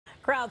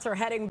Crowds are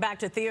heading back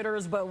to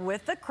theaters, but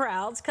with the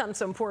crowds comes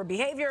some poor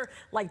behavior,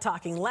 like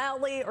talking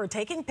loudly or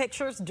taking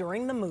pictures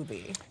during the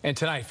movie. And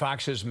tonight,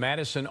 Fox's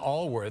Madison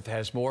Allworth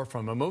has more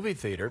from a movie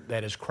theater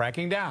that is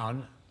cracking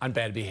down on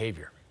bad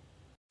behavior.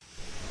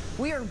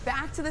 We are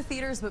back to the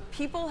theaters, but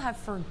people have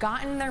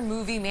forgotten their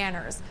movie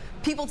manners.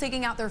 People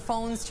taking out their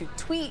phones to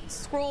tweet,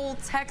 scroll,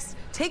 text,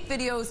 take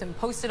videos, and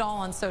post it all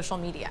on social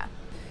media.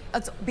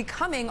 It's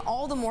becoming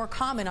all the more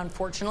common,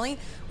 unfortunately.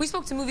 We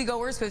spoke to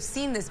moviegoers who have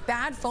seen this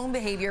bad phone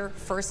behavior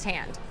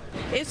firsthand.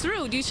 It's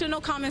rude. You should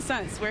know common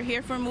sense. We're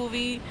here for a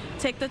movie.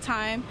 Take the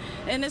time.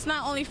 And it's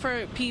not only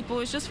for people,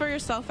 it's just for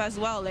yourself as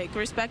well. Like,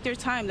 respect your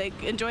time.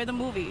 Like, enjoy the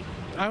movie.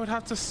 I would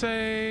have to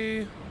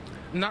say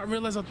not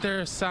realize that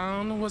their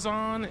sound was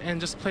on and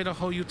just played a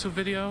whole YouTube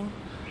video.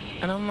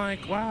 And I'm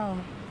like, wow,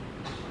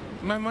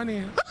 my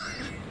money.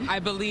 I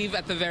believe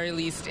at the very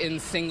least in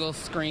single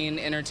screen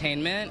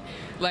entertainment.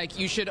 Like,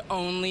 you should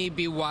only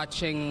be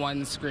watching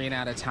one screen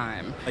at a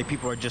time. Like,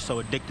 people are just so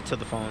addicted to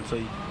the phone,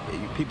 so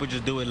people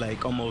just do it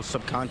like almost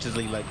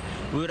subconsciously, like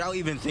without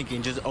even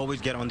thinking, just always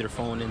get on their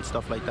phone and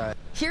stuff like that.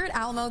 Here at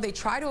Alamo, they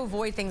try to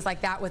avoid things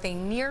like that with a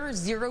near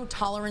zero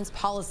tolerance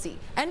policy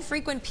and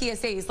frequent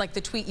PSAs like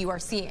the tweet you are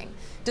seeing.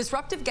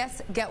 Disruptive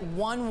guests get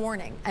one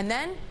warning and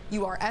then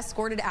you are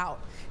escorted out.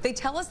 They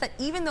tell us that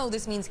even though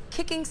this means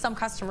kicking some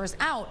customers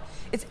out,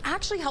 it's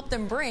actually helped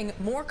them bring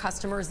more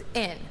customers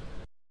in.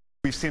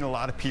 We've seen a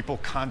lot of people,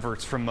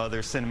 converts from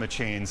other cinema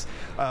chains,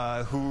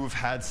 who've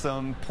had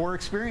some poor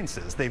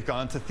experiences. They've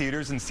gone to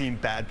theaters and seen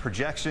bad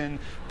projection,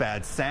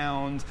 bad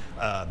sound,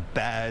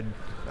 bad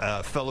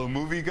fellow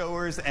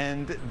moviegoers,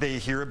 and they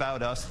hear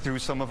about us through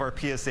some of our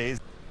PSAs.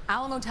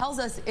 Alamo tells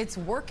us it's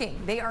working.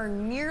 They are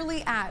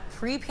nearly at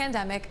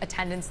pre-pandemic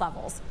attendance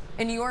levels.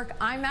 In New York,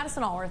 I'm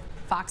Madison Allworth,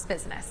 Fox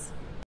Business.